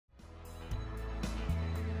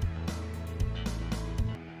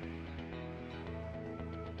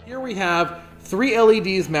Here we have 3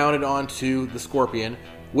 LEDs mounted onto the Scorpion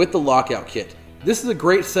with the lockout kit. This is a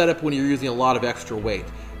great setup when you're using a lot of extra weight.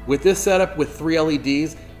 With this setup with 3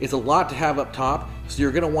 LEDs, it's a lot to have up top, so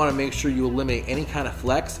you're going to want to make sure you eliminate any kind of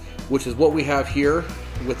flex, which is what we have here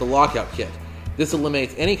with the lockout kit. This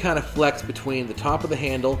eliminates any kind of flex between the top of the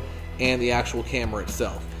handle and the actual camera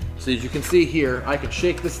itself. So as you can see here, I can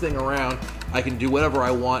shake this thing around, I can do whatever I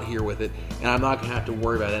want here with it, and I'm not going to have to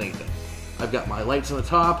worry about anything. I've got my lights on the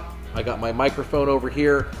top, I got my microphone over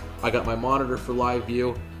here, I got my monitor for live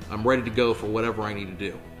view. I'm ready to go for whatever I need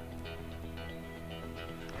to do.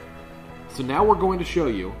 So now we're going to show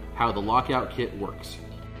you how the lockout kit works.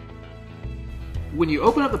 When you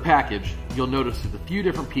open up the package, you'll notice there's a few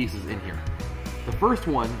different pieces in here. The first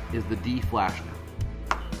one is the D-flashner.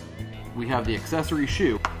 We have the accessory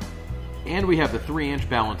shoe, and we have the 3-inch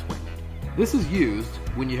balance wing. This is used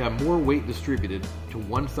when you have more weight distributed to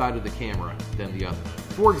one side of the camera than the other.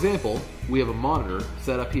 For example, we have a monitor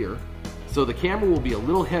set up here, so the camera will be a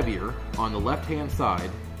little heavier on the left-hand side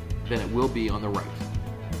than it will be on the right.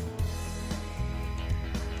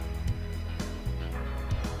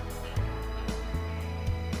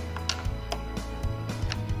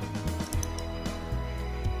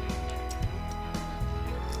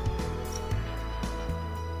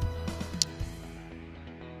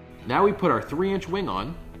 Now we put our 3-inch wing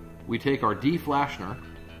on, we take our D-flashner,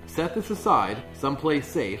 set this aside someplace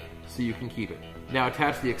safe so you can keep it. Now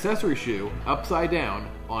attach the accessory shoe upside down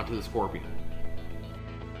onto the Scorpion.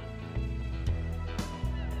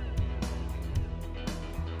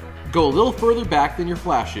 Go a little further back than your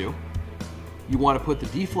flash shoe. You want to put the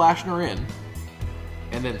D-flashner in,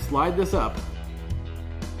 and then slide this up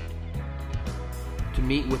to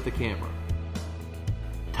meet with the camera.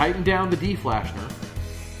 Tighten down the D-flashner,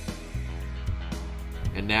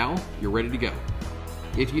 and now you're ready to go.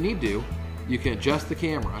 If you need to, you can adjust the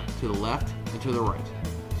camera to the left and to the right.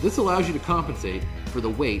 This allows you to compensate for the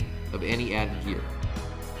weight of any added gear.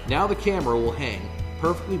 Now the camera will hang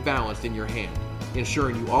perfectly balanced in your hand,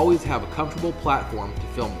 ensuring you always have a comfortable platform to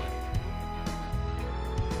film with.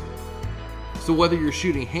 So whether you're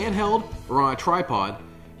shooting handheld or on a tripod,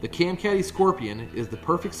 the Cam Caddie Scorpion is the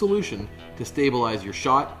perfect solution to stabilize your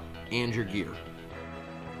shot and your gear.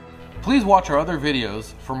 Please watch our other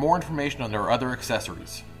videos for more information on our other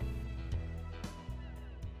accessories.